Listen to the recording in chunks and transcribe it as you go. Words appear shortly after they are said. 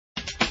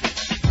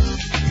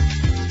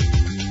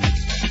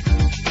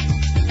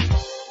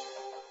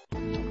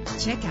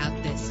Check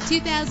out this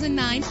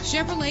 2009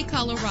 Chevrolet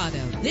Colorado.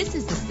 This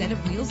is the set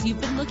of wheels you've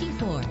been looking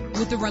for,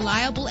 with a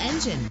reliable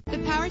engine. The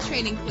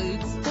powertrain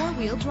includes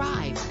four-wheel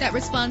drive that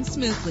responds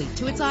smoothly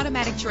to its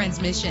automatic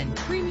transmission.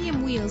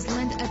 Premium wheels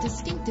lend a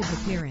distinctive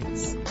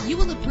appearance. You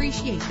will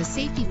appreciate the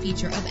safety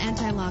feature of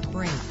anti-lock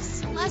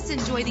brakes. Plus,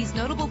 enjoy these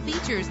notable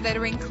features that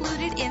are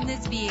included in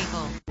this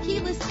vehicle: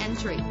 keyless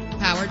entry,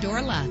 power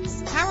door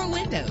locks, power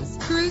windows,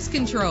 cruise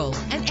control,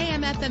 an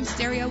AM/FM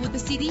stereo with a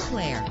CD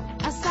player,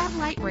 a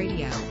satellite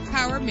radio,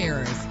 power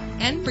mirrors.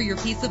 And for your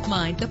peace of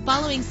mind, the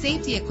following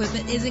safety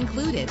equipment is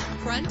included: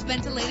 front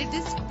ventilated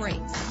disc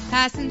brakes,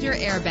 passenger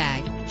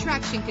airbag,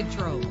 traction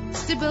control,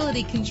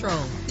 stability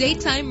control,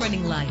 daytime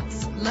running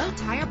lights, low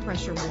tire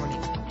pressure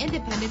warning,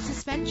 independent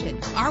suspension.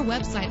 Our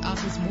website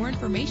offers more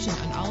information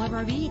on all of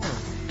our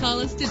vehicles. Call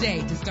us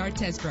today to start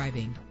test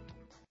driving.